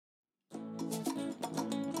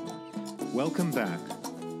Welcome back.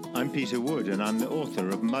 I'm Peter Wood, and I'm the author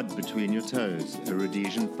of Mud Between Your Toes, A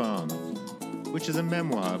Rhodesian Farm, which is a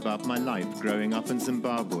memoir about my life growing up in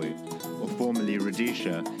Zimbabwe, or formerly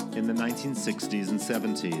Rhodesia, in the 1960s and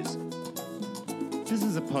 70s. This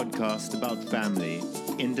is a podcast about family,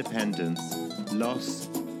 independence, loss,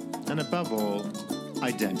 and above all,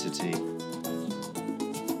 identity.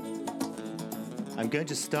 I'm going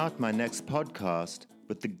to start my next podcast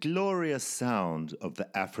with the glorious sound of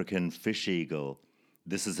the African fish eagle.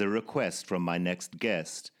 This is a request from my next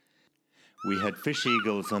guest. We had fish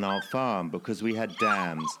eagles on our farm because we had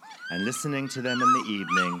dams, and listening to them in the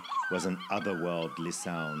evening was an otherworldly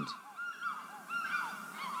sound.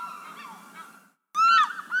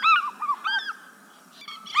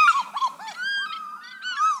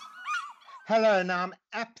 Hello, now I'm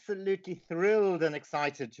absolutely thrilled and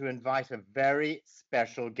excited to invite a very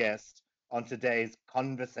special guest on today's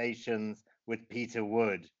Conversations with Peter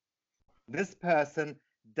Wood. This person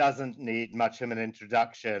doesn't need much of an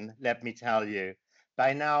introduction, let me tell you.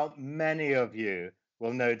 By now, many of you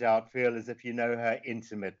will no doubt feel as if you know her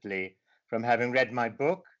intimately from having read my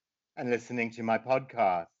book and listening to my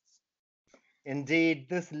podcasts. Indeed,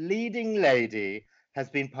 this leading lady has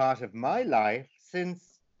been part of my life since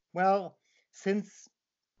I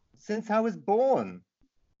was born.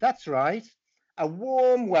 That's right. A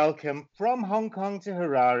warm welcome from Hong Kong to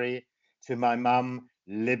Harare to my mum,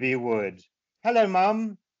 Libby Wood. Hello,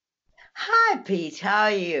 Mum. Hi, Pete. How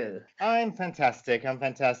are you? I'm fantastic.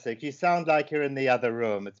 You sound like you're in the other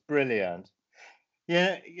room. It's brilliant.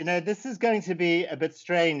 Yeah, this is going to be a bit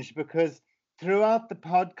strange because throughout the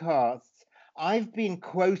podcasts, I've been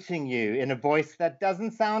quoting you in a voice that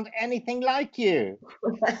doesn't sound anything like you.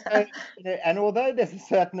 And although there's a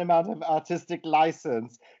certain amount of artistic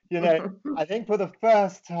license, I think for the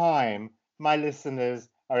first time, my listeners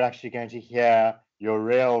are actually going to hear your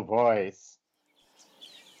real voice.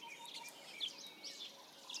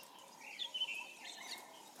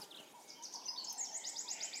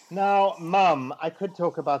 Now, Mum, I could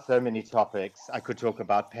talk about so many topics. I could talk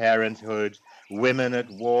about parenthood, women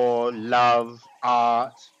at war, love,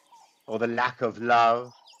 art, or the lack of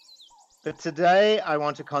love. But today I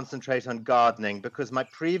want to concentrate on gardening because my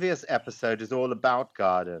previous episode is all about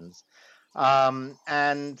gardens.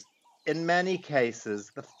 And in many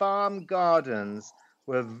cases, the farm gardens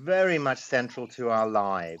were very much central to our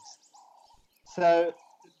lives. So,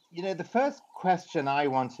 the first question I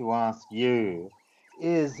want to ask you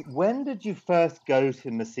is, when did you first go to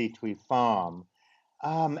Masitwi Farm?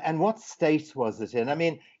 And what state was it in? I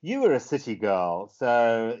mean, you were a city girl,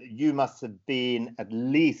 so you must have been at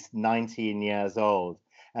least 19 years old.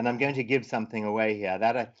 And I'm going to give something away here.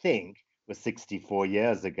 That, I think, was 64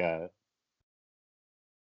 years ago.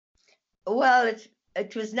 Well, it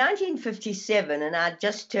was 1957 and I'd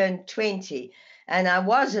just turned 20. And I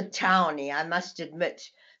was a townie, I must admit.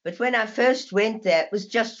 But when I first went there, it was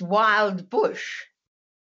just wild bush.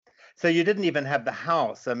 So you didn't even have the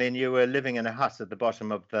house. I mean, you were living in a hut at the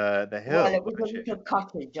bottom of the hill. Well, it was a little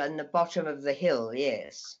cottage on the bottom of the hill,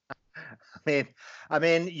 yes. I mean,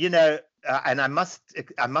 and I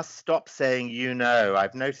must stop saying,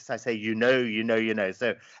 I've noticed I say,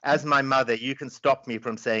 So as my mother, you can stop me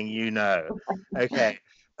from saying, Okay.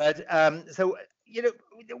 But so,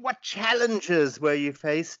 what challenges were you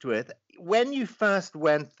faced with when you first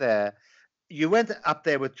went there? You went up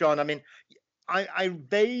there with John. I mean, I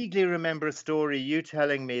vaguely remember a story you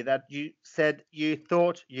telling me that you said you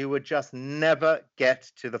thought you would just never get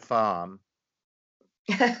to the farm.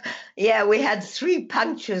 Yeah, we had 3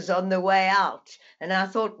 punctures on the way out, and I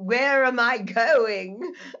thought, where am I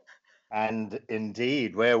going? And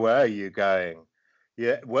indeed, where were you going?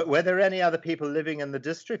 Yeah, were there any other people living in the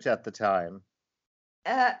district at the time?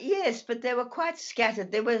 Yes, but they were quite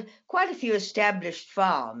scattered. There were quite a few established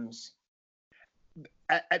farms.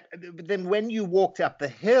 Then when you walked up the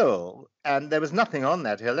hill, and there was nothing on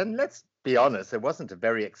that hill, and let's be honest, it wasn't a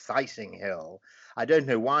very exciting hill. I don't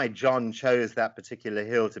know why John chose that particular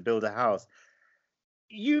hill to build a house.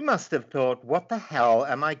 You must have thought, what the hell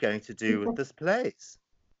am I going to do with this place?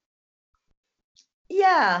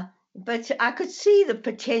 Yeah, but I could see the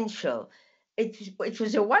potential. It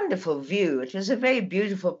was a wonderful view. It was a very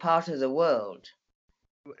beautiful part of the world.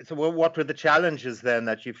 So what were the challenges then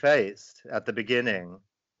that you faced at the beginning?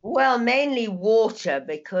 Well, mainly water,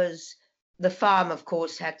 because the farm, of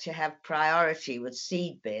course, had to have priority with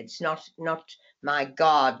seed beds, not my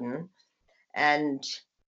garden, and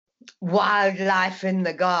wildlife in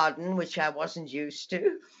the garden, which I wasn't used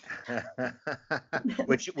to.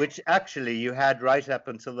 which actually you had right up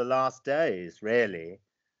until the last days, really.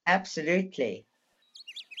 Absolutely.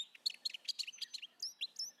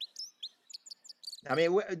 I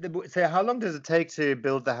mean, so how long does it take to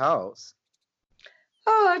build the house?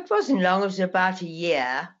 Oh, it wasn't long. It was about a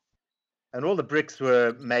year. And all the bricks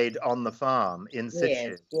were made on the farm in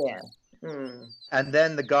Yes, situ. yeah. Mm. And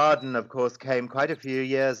then the garden, of course, came quite a few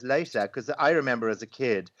years later, because I remember as a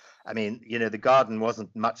kid, I mean, the garden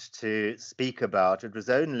wasn't much to speak about. It was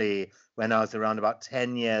only when I was around about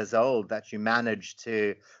 10 years old that you managed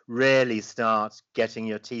to really start getting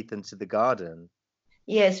your teeth into the garden.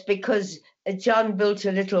 Yes, because John built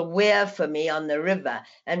a little weir for me on the river,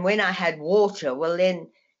 and when I had water, well,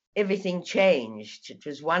 then everything changed. It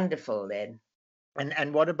was wonderful then.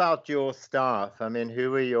 And what about your staff? I mean,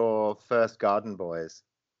 who were your first garden boys?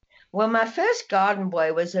 Well, my first garden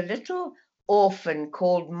boy was a little orphan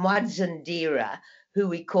called Mwadzindira, who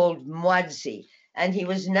we called Mwadzi, and he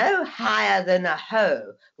was no higher than a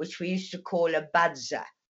hoe, which we used to call a budza.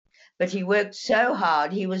 But he worked so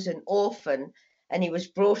hard. He was an orphan, and he was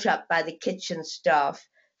brought up by the kitchen staff,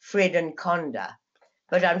 Fred and Conda.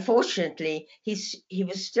 But unfortunately, he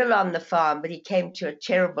was still on the farm, but he came to a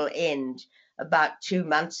terrible end about 2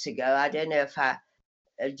 months ago. I don't know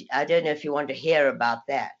if you want to hear about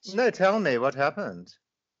that. No, tell me what happened.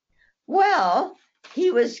 Well,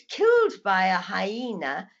 he was killed by a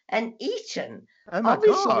hyena and eaten. Oh my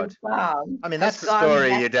Obviously, the God. farm I mean, has that's a gone story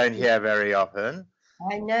back. you don't hear very often.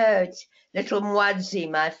 I know it's little Mwadzi,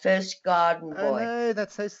 my first garden Oh boy. no,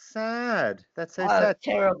 that's so sad. That's so Oh, sad.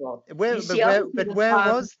 terrible. You Where, but see, where, obviously but the where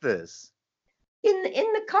farm was this? in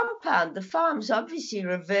the compound, the farm's obviously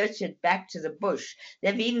reverted back to the bush.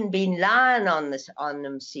 There've even been lion on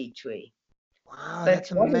them, Seetwe. Wow, But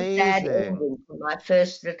that's what a bad amazing. ending for my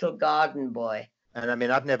first little garden boy. And I mean,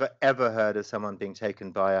 I've never ever heard of someone being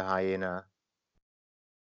taken by a hyena.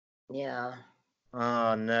 Yeah.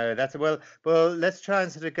 Oh no, that's well. Let's try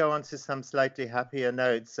and sort of go on to some slightly happier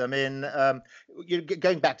notes. I mean,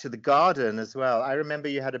 going back to the garden as well. I remember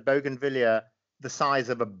you had a bougainvillea the size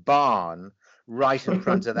of a barn right in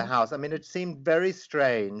front of the house. I mean, it seemed very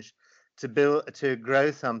strange to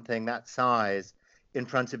grow something that size in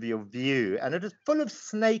front of your view, and it was full of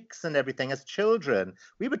snakes and everything. As children,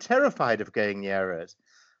 we were terrified of going near it.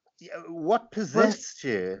 What Well, possessed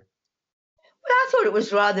you? I thought it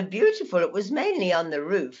was rather beautiful. It was mainly on the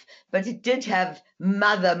roof, but it did have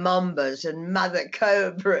mother mambas and mother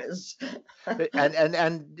cobras.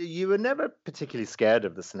 And you were never particularly scared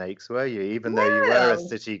of the snakes, were you? Even though you were a No,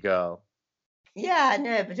 city girl. yeah, I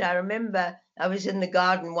know, but I remember I was in the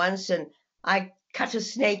garden once and I cut a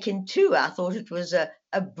snake in two. I thought it was a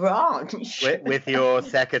branch With your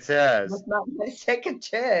secateurs. with my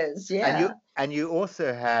secateurs. And you Yeah. and you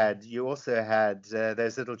also had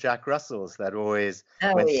those little Jack Russells that always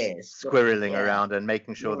Oh, went yes. Yes. squirreling Yeah. around and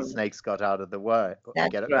making sure the Mm, snakes got out of the way,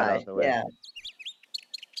 that's got out of right. the way. Yeah.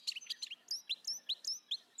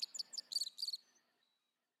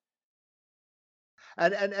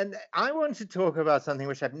 And I want to talk about something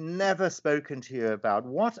which I've never spoken to you about.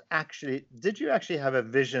 Did you actually have a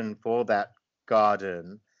vision for that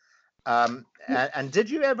garden? And did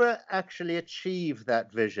you ever actually achieve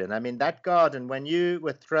that vision? I mean, that garden, when you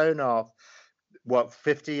were thrown off, what,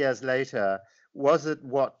 50 years later, was it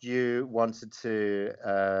what you wanted to,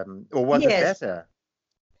 or was it Yes. better?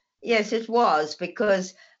 Yes, it was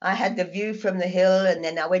because I had the view from the hill and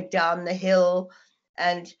then I went down the hill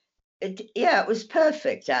and yeah, it was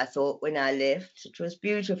perfect, I thought, when I left. It was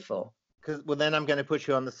beautiful. Because, well, then I'm going to put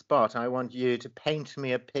you on the spot. I want you to paint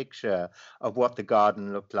me a picture of what the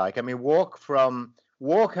garden looked like. I mean, walk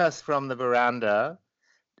us from the veranda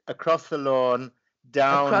across the lawn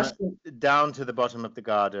Across down the, down to the bottom of the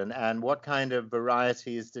garden, and what kind of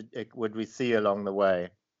varieties would we see along the way?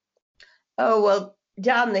 oh, well,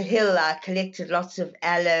 down the hill, I collected lots of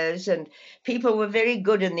aloes, and people were very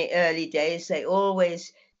good in the early days. They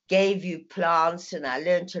always gave you plants, and I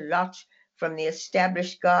learned a lot from the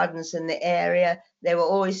established gardens in the area. They were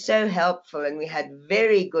always so helpful, and we had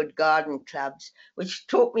very good garden clubs, which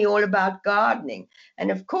taught me all about gardening.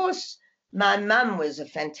 And of course, my mum was a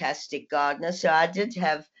fantastic gardener, so I did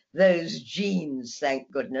have those genes,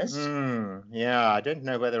 thank goodness. Yeah, I don't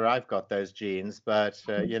know whether I've got those genes, but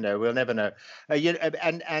we'll never know.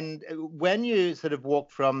 When you sort of walk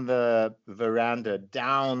from the veranda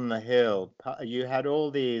down the hill, you had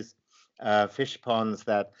all these fish ponds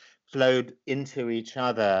that flowed into each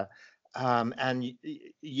other, and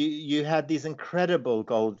you had these incredible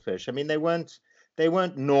goldfish. I mean, they weren't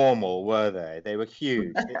normal, were they? They were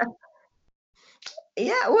huge.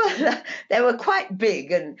 Yeah, well, they were quite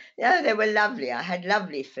big and yeah, they were lovely. I had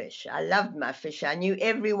lovely fish. I loved my fish. I knew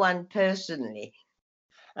everyone personally.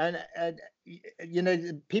 And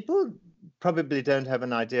people probably don't have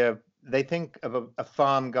an idea of they think of a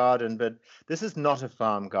farm garden, but this is not a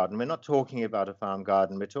farm garden. We're not talking about a farm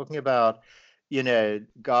garden. We're talking about,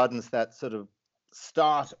 gardens that sort of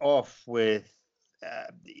start off with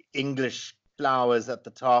English flowers at the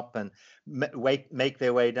top and make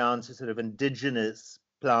their way down to sort of indigenous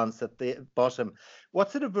plants at the bottom.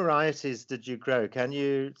 What sort of varieties did you grow? Can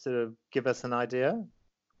you sort of give us an idea?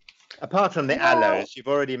 Apart from the Well, aloes, you've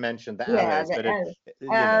already mentioned the yeah, aloes, but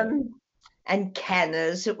and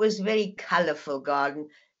cannas. It was a very colourful garden,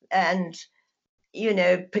 and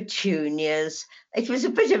petunias. It was a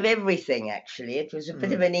bit of everything, actually. It was a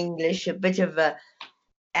bit of an English, a bit of a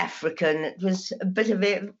African. It was a bit of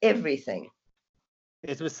everything.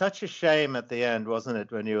 It was such a shame at the end, wasn't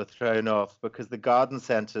it, when you were thrown off, because the garden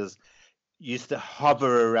centres used to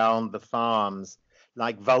hover around the farms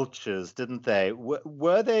like vultures, didn't they?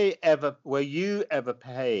 Were you ever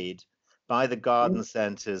paid by the garden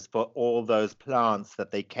centres for all those plants that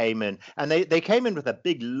they came in? And they came in with a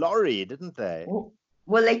big lorry, didn't they?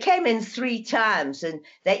 Well, they came in 3 times, and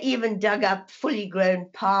they even dug up fully grown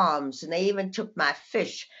palms, and they even took my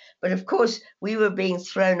fish. But of course, we were being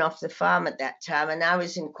thrown off the farm at that time, and I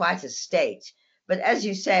was in quite a state. But as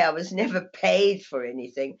you say, I was never paid for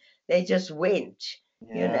anything. They just went,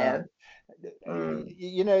 you know.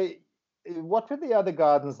 What were the other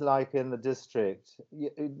gardens like in the district?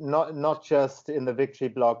 Not just in the Victory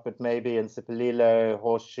Block, but maybe in Sipililo,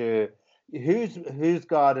 Horseshoe. Whose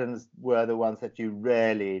gardens were the ones that you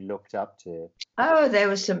really looked up to? Oh, there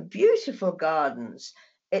were some beautiful gardens.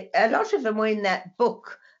 A lot of them were in that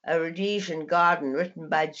book, A Rhodesian Garden, written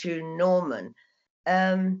by June Norman.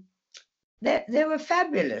 They were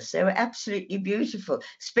fabulous. They were absolutely beautiful,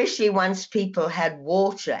 especially once people had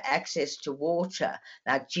water, access to water.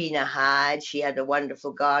 Like Gina Hyde, she had a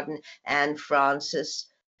wonderful garden, Anne Francis,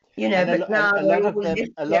 but now a they're lot of all them,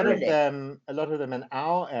 derelict. a lot of them in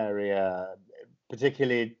our area,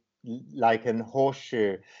 particularly like in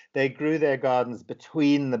Horseshoe, they grew their gardens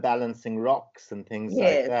between the balancing rocks and things like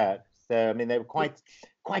Yes. that. So I mean, they were quite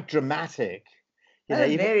dramatic. Oh,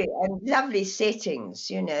 Even very, and lovely settings,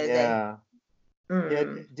 they. yeah. Yeah,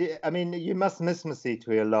 Mm. I mean, you must miss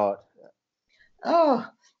Mositwe a lot. Oh,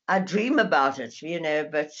 I dream about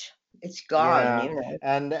it, but it's gone, Yeah,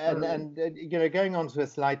 and Mm. going on to a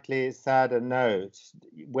slightly sadder note,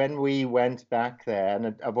 when we went back there,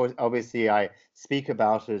 and obviously I speak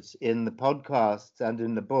about it in the podcast and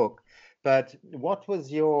in the book, but what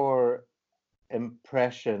was your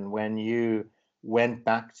impression when you went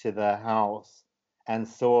back to the house and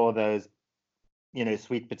saw those,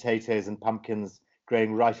 sweet potatoes and pumpkins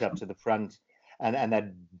growing right up to the front, and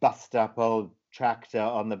that bust up old tractor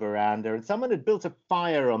on the veranda, and someone had built a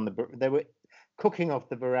fire on they were cooking off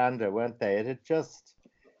the veranda, weren't they? It had just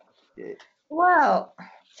Well,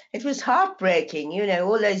 it was heartbreaking,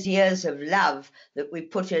 all those years of love that we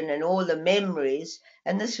put in and all the memories,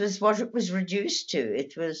 and this was what it was reduced to.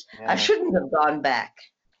 I yeah. shouldn't have gone back.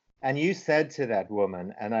 And you said to that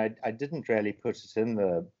woman, and I didn't really put it in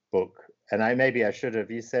the book, and maybe I should have.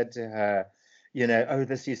 You said to her, oh,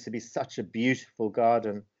 this used to be such a beautiful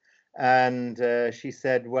garden, and she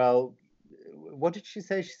said, well, what did she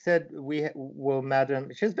say? She said, well,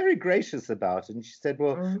 madam, she was very gracious about it, and she said,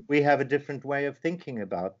 well, Mm. we have a different way of thinking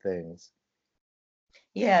about things.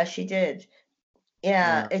 Yeah, she did.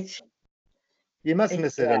 Yeah, Yeah. You must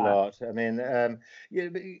miss it a yeah. lot. I mean,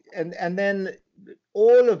 and then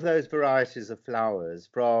all of those varieties of flowers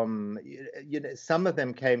from, some of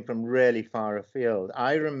them came from really far afield.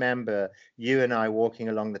 I remember you and I walking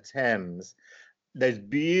along the Thames, those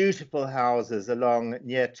beautiful houses along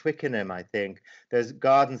near Twickenham, I think, those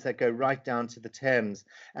gardens that go right down to the Thames,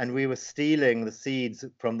 and we were stealing the seeds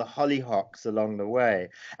from the hollyhocks along the way.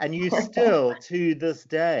 And you still, to this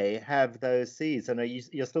day, have those seeds, and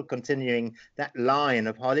you're still continuing that line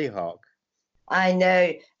of hollyhock. I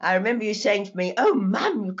know. I remember you saying to me, "Oh,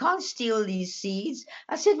 Mum, you can't steal these seeds."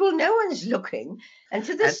 I said, "Well, no one's looking." And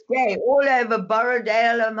to And this day, all over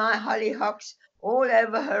Borrowdale are my hollyhocks, all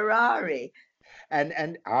over Harare.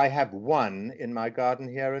 and I have one in my garden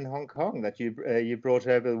here in Hong Kong that you brought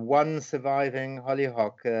over, one surviving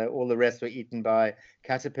hollyhock. All the rest were eaten by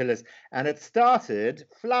caterpillars, and it started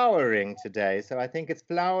flowering today. So I think it's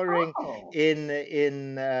flowering Oh.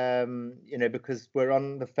 because we're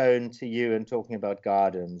on the phone to you and talking about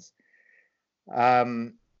gardens.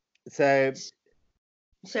 Um, so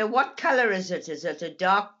So what color is it? Is it a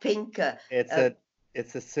dark pink? it's Uh,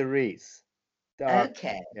 a cerise, dark,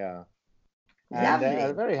 okay, yeah. And I'm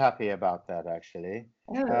lovely. very happy about that, actually.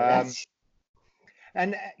 Oh, Um, that's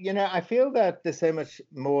and I feel that there's so much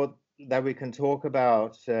more that we can talk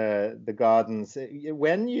about the gardens.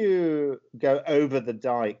 When you go over the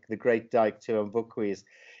dike, the Great Dike to Umbuquis,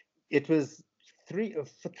 it was three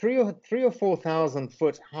or 4,000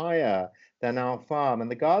 foot higher than our farm, and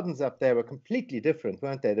the gardens up there were completely different,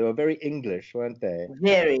 weren't they? They were very English, weren't they?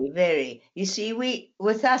 Very, very. You see,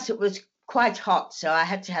 with us it was quite hot, so I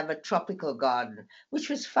had to have a tropical garden, which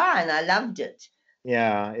was fine. I loved it.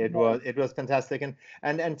 Yeah, Yeah. it was fantastic.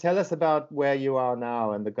 And tell us about where you are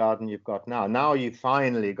now and the garden you've got now. Now you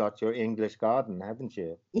finally got your English garden, haven't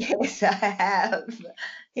you? Yes, I have.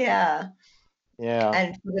 Yeah. Yeah.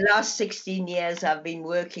 And for the last 16 years, I've been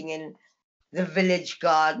working in the village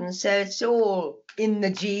garden. So it's all in the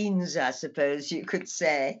genes, I suppose you could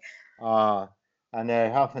say. Ah, I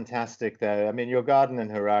know. How fantastic, though. I mean, your garden in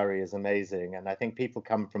Harare is amazing, and I think people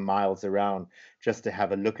come from miles around just to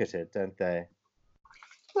have a look at it, don't they?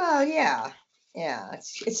 Well, yeah. Yeah,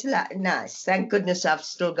 it's nice. Thank goodness I've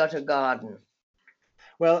still got a garden.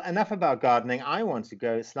 Well, enough about gardening. I want to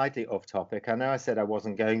go slightly off topic. I know I said I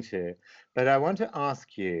wasn't going to, but I want to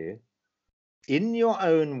ask you, in your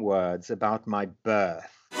own words, about my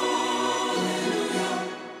birth.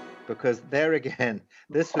 Because there again,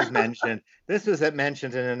 this was mentioned. This was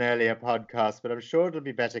mentioned in an earlier podcast, but I'm sure it'll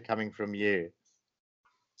be better coming from you.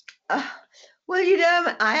 Uh, well,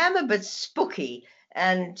 I am a bit spooky,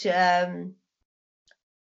 and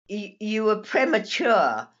you were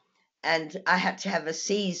premature, and I had to have a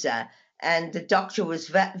Caesar, and the doctor was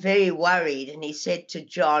very worried, and he said to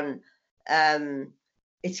John,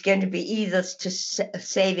 it's going to be either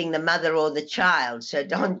saving the mother or the child. So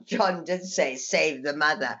John did say save the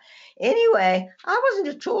mother. Anyway, I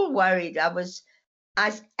wasn't at all worried.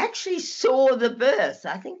 I actually saw the birth.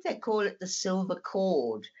 I think they call it the silver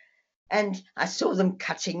cord. And I saw them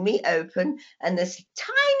cutting me open, and this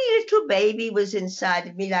tiny little baby was inside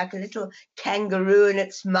of me like a little kangaroo in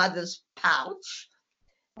its mother's pouch.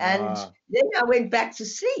 And Ah, then I went back to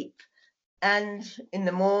sleep. And in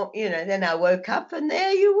the then I woke up and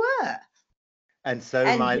there you were. and so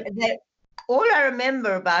And my all I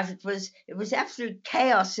remember about it was absolute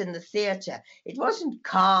chaos in the theatre. It wasn't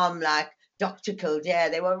calm like Dr. Kildare.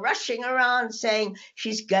 They were rushing around saying,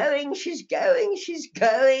 she's going, she's going, she's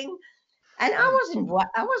going. And um,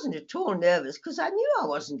 I wasn't at all nervous because I knew I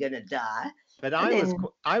wasn't going to die. but And then,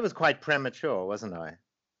 I was quite premature, wasn't I?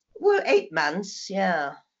 well, 8 months,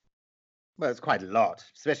 yeah, Well, it's quite a lot,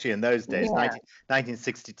 especially in those days, yeah,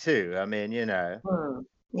 1962. I mean, you know.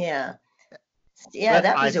 yeah, yeah. But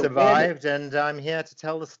That I was a really, survived, and I'm here to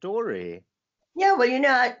tell the story. yeah. Well,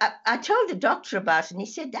 I told the doctor about it, and he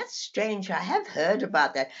said that's strange. I have heard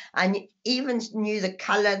about that. Even knew the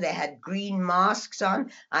color. They had green masks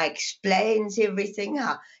on. I explained everything,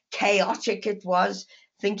 how chaotic it was,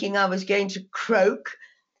 thinking I was going to croak,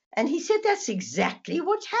 and he said that's exactly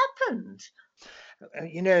what happened.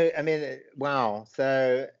 You know, I mean, wow.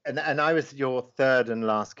 So, and I was your third and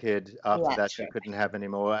last kid. After that, That's you right. couldn't have any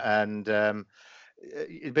more. And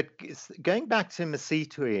but going back to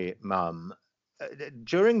Masitui, Mum,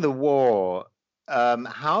 during the war,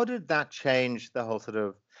 how did that change the whole sort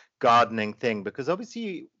of gardening thing? Because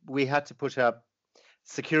obviously we had to put up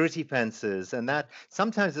security fences, and that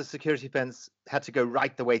sometimes the security fence had to go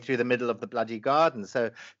right the way through the middle of the bloody garden. So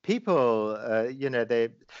people, you know,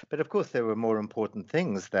 but of course there were more important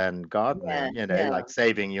things than Yeah, gardening, you know, yeah, like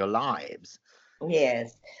saving your lives.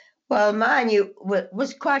 yes. Well,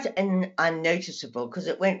 was quite unnoticeable because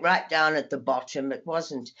it went right down at the bottom. It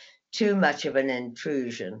wasn't too much of an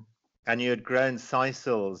intrusion. And you had grown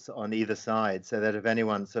sisals on either side so that if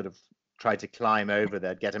anyone sort of tried to climb over,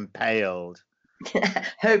 they'd get impaled.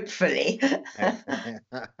 Hopefully.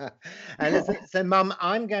 And listen, so Mum,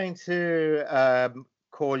 I'm going to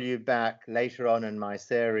call you back later on in my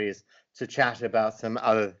series to chat about some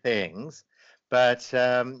other things. But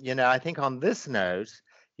you know, I think on this note,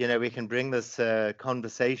 you know, we can bring this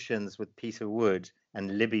conversations with Peter Wood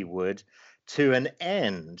and Libby Wood to an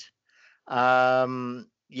end.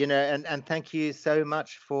 You know, and thank you so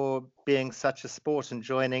much for being such a sport and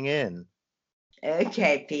joining in.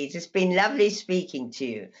 Okay, Pete. It's been lovely speaking to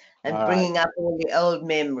you and All right. bringing up all the old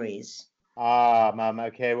memories. Ah, Mum.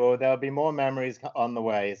 Okay. Well, there'll be more memories on the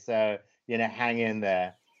way. So, you know, hang in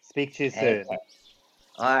there. Speak to you Okay. soon.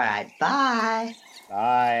 All right. Bye.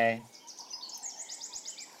 Bye.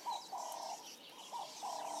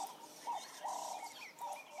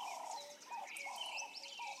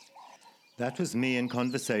 That was me in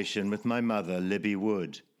conversation with my mother, Libby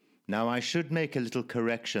Wood. Now, I should make a little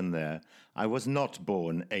correction there. I was not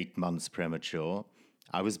born 8 months premature.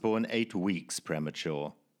 I was born 8 weeks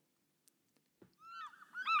premature.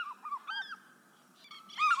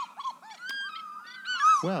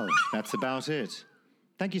 Well, that's about it.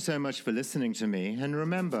 Thank you so much for listening to me, and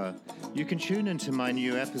remember, you can tune into my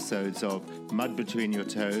new episodes of Mud Between Your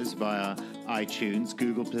Toes via iTunes,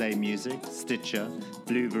 Google Play Music, Stitcher,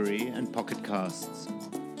 Blueberry, and Pocket Casts.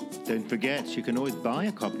 Don't forget, you can always buy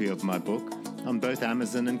a copy of my book on both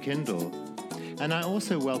Amazon and Kindle. And I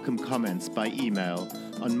also welcome comments by email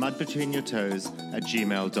on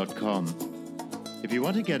mudbetweenyourtoes@gmail.com. If you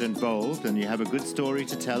want to get involved and you have a good story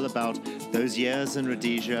to tell about those years in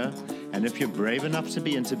Rhodesia, and if you're brave enough to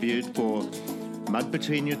be interviewed for Mud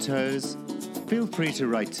Between Your Toes, feel free to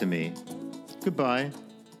write to me. Goodbye.